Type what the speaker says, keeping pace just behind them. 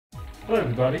Hello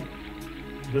everybody,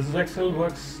 this is Excel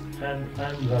Works and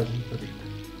I'm Rajan Pradeep.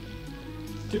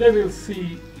 Today we'll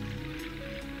see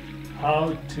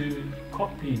how to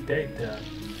copy data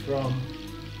from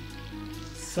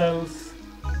cells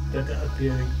that are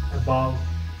appearing above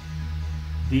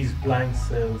these blank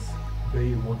cells where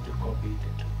you want to copy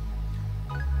it.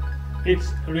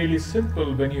 It's really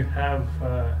simple when you have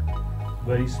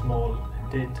very small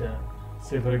data.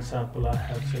 Say for example, I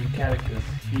have some characters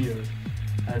here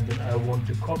and then I want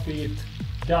to copy it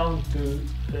down to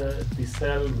the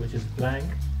cell which is blank.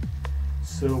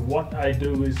 So what I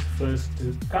do is first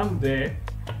to come there,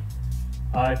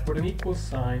 I put an equal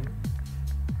sign,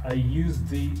 I use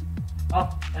the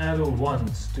up arrow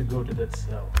once to go to that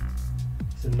cell.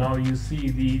 So now you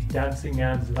see the dancing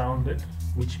hands around it,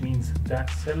 which means that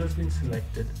cell has been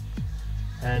selected,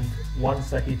 and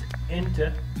once I hit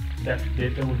enter, that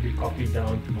data will be copied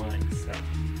down to my cell.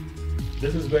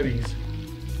 This is very easy,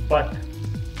 but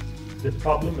the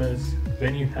problem is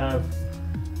when you have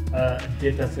a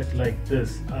data set like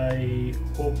this, I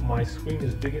hope my screen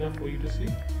is big enough for you to see.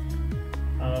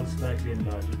 I'll slightly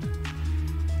enlarge it.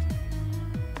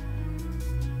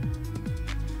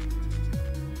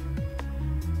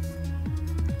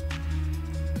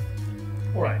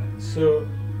 Alright, so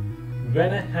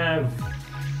when I have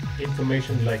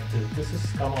information like this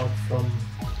has come out from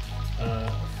a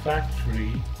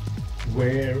factory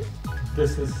where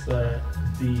this is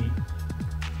the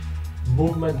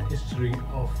movement history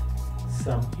of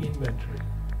some inventory.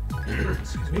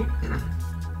 Excuse me.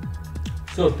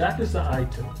 So that is the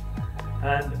item,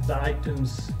 and the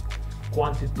item's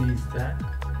quantity is that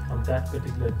on that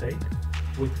particular date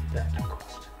with that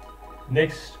cost.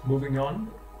 Next, moving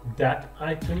on, that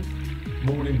item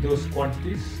moved in those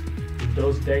quantities, in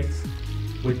those dates,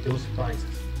 with those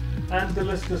prices, and the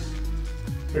list is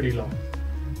pretty long.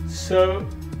 So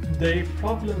the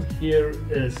problem here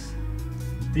is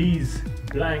these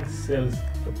blank cells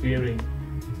appearing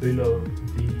below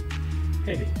the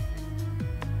heading.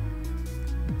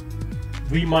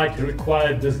 We might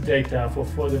require this data for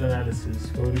further analysis,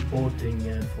 for reporting,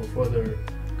 and for further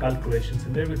calculations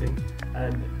and everything,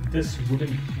 and this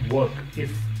wouldn't work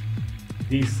if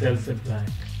these cells are blank.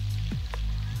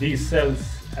 These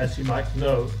cells, as you might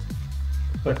know,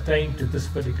 pertain to this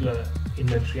particular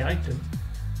inventory item,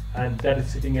 and that is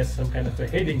sitting as some kind of a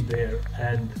heading there,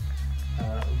 and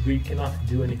we cannot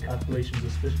do any calculations,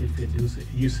 especially if you're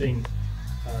using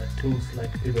tools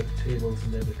like pivot tables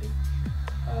and everything.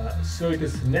 So it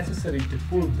is necessary to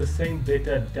pull the same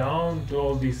data down to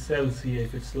all these cells here.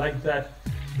 If it's like that,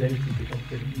 then it will become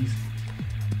pretty easy.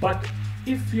 But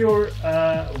if your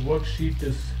worksheet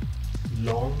is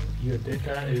long, your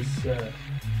data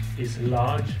is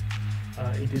large,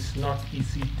 it is not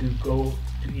easy to go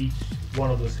to each one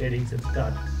of those headings and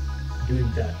start doing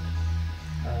that.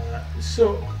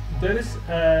 So there is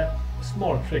a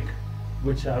small trick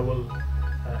which I will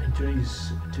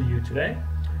introduce to you today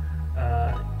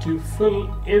to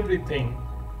fill everything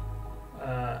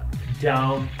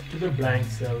down to the blank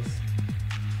cells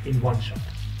in one shot.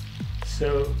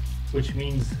 So which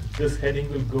means this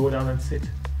heading will go down and sit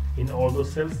in all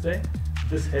those cells there.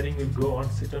 This heading will go on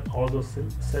sit on all those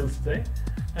cells there,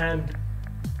 and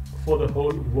for the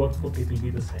whole workbook it will be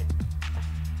the same.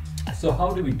 So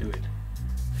how do we do it?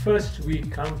 First we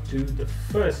come to the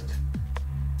first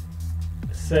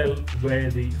cell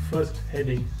where the first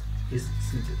heading is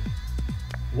seated.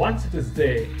 Once it is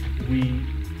there, we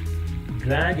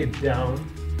drag it down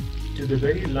to the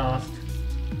very last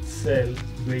cell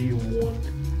where you want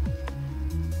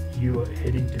your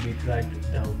heading to be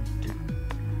dragged down to.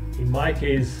 In my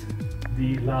case,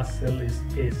 the last cell is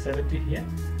A70 here.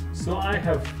 So I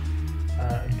have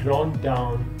drawn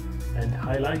down and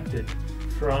highlighted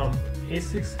from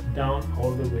A6 down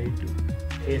all the way to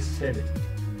A7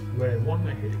 where I want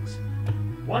my headings.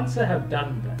 Once I have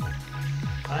done that,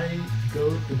 I go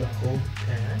to the Home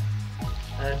tab,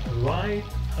 and right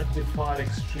at the far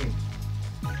extreme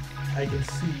I can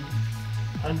see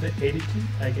under editing,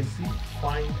 I can see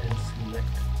find and select.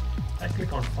 I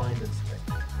click on find and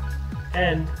select,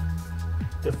 and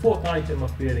the fourth item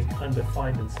appearing under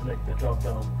find and select, the drop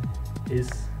down, is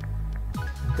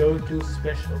go to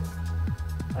special.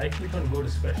 I click on go to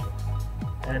special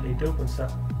and it opens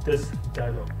up this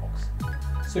dialog box.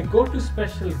 So go to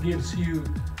special gives you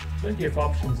plenty of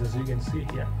options, as you can see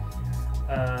here,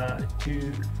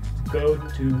 to go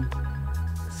to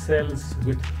cells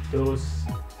with those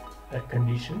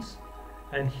conditions,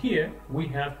 and here we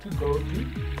have to go to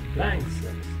blank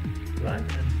cells, right?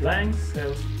 And blank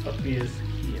cells appears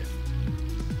here.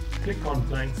 Click on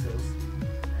blank cells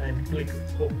and click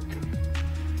OK.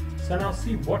 So now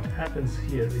see what happens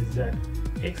here is that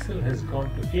Excel has gone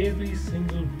to every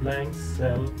single blank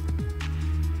cell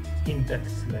in that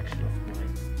selection of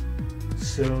mine.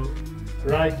 So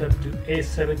right up to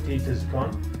A70 it has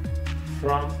gone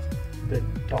from the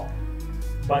top.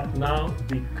 But now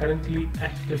the currently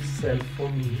active cell for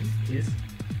me is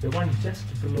the one just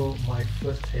below my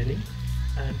first heading,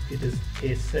 and it is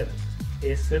A7.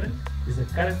 A7 is a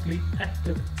currently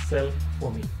active cell for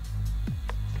me.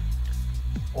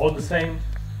 All the same,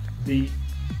 the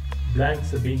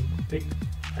blanks are being picked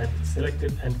and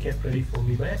selected and kept ready for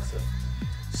me by Excel.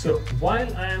 So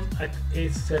while I am at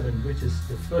A7, which is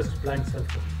the first blank cell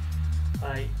for me,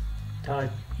 I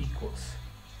type equals.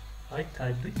 I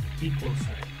type the equal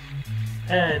sign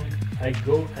and I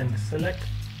go and select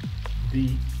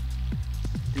the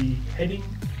heading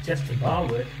just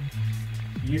above it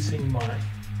using my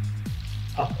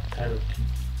up arrow key.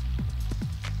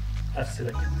 I've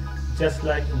selected it. Just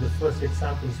like in the first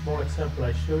example, small example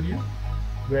I showed you,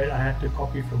 where I had to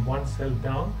copy from one cell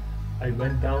down. I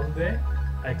went down there,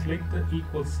 I clicked the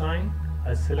equal sign,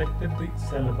 I selected the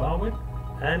cell above it,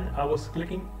 and I was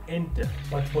clicking enter.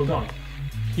 But hold on,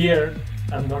 here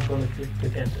I'm not going to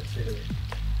click enter straight away.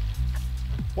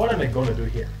 What am I going to do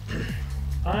here?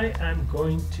 I am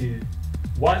going to,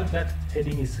 while that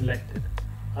heading is selected,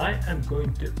 I am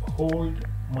going to hold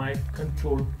my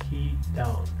control key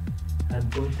down. I'm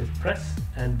going to press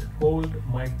and hold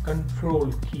my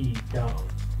control key down.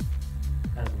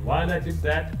 And while I did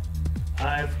that,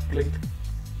 I've clicked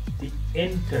the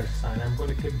enter sign. I'm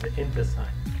going to click the enter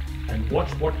sign. And watch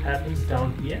what happens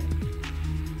down here.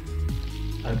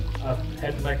 I've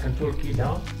held my control key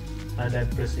down and I'm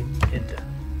pressing enter.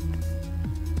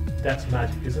 That's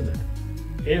magic, isn't it?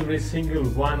 Every single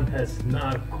one has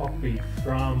now copied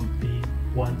from the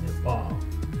one above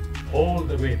all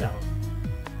the way down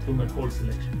through my whole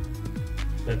selection.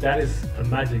 That is a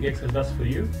magic Excel does for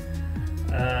you.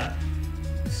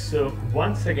 So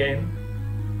once again,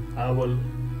 I will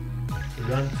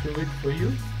run through it for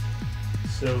you.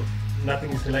 So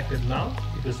nothing is selected now.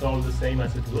 It is all the same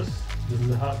as it was. This is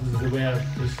the way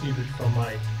I've received it from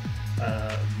my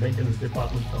maintenance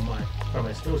department, from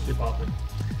my stores department.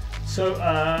 So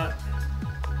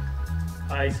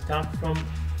I start from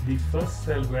the first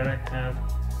cell where I have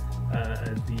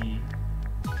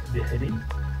the heading,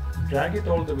 drag it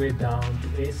all the way down to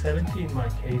A70 in my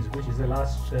case, which is the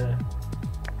last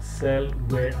cell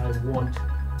where I want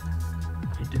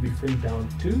it to be filled down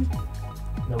to.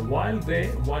 Now while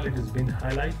it has been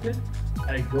highlighted,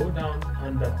 I go down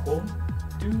under home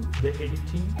to the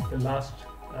editing, the last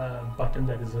button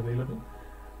that is available,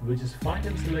 which is find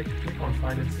and select. Click on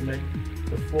find and select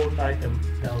the fourth item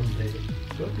down there.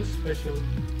 Go to special,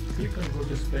 click on go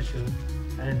to special,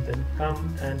 and then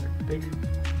come and pick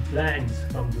blanks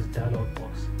from this dialog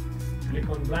box. Click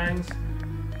on blanks,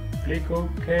 click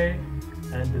OK,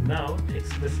 and now it's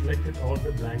selected all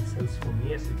the blank cells for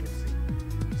me, as you can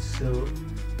see. So,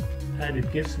 and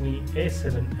it gives me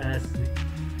A7 as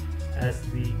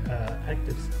the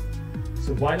active cell.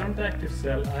 So while on the active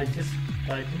cell, I just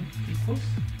type in equals,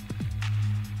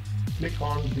 click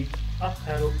on the up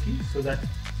arrow key so that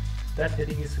that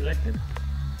heading is selected,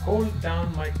 hold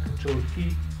down my control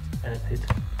key and hit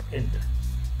enter.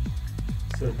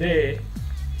 So there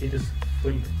it is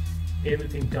filled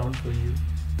everything down for you,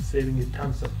 saving you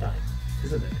tons of time,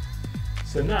 isn't it?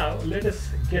 So now let us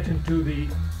get into the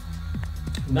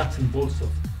nuts and bolts of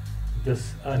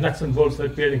this. Nuts and bolts are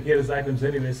appearing here as items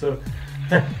anyway, so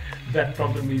that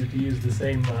prompted me to use the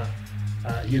same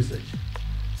usage.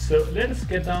 So let us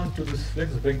get down to this.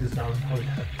 Let's break this down how it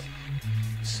happens.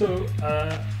 So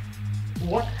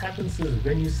what happens is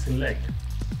when you select,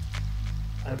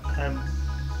 I'm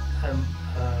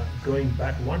going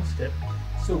back one step.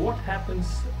 So what happens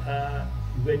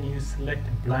when you select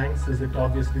blanks is it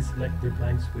obviously select the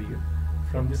blanks for you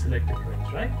from the selected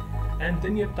range, right? And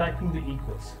then you're typing the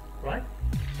equals, right?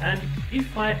 And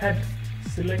if I had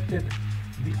selected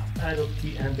the up arrow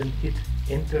key and then hit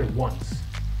enter once,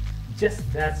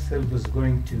 just that cell was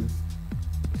going to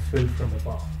fill from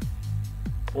above.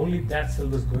 Only that cell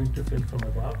was going to fill from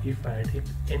above if I had hit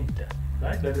enter,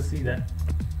 right? Let us see that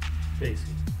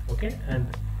facing, okay? And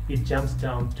it jumps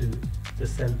down to the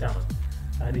cell down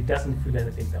and it doesn't fill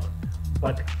anything down.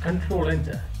 But control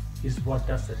enter is what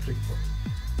does the trick for me.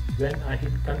 When I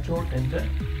hit control enter,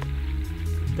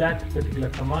 that particular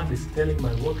command is telling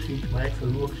my worksheet, my Excel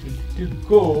worksheet, to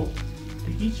go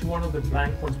to each one of the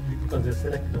blank ones because they're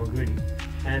selected already,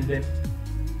 and then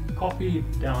copy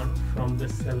it down from the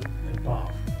cell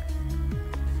above.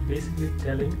 It's basically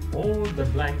telling all the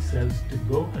blank cells to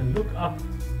go and look up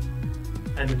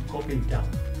and then copy it down,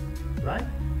 right?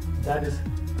 that is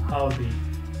how the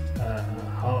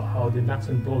how the nuts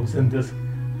and bolts in this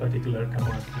particular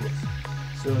command works.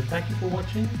 So thank you for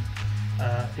watching.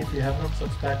 If you have not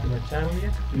subscribed to my channel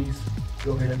yet, please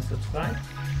go ahead and subscribe.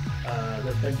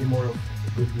 There are plenty more of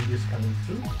good videos coming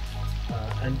through.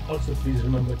 And also please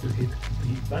remember to hit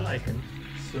the bell icon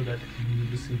so that you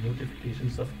receive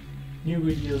notifications of new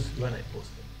videos when I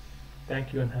post them.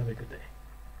 Thank you and have a good day.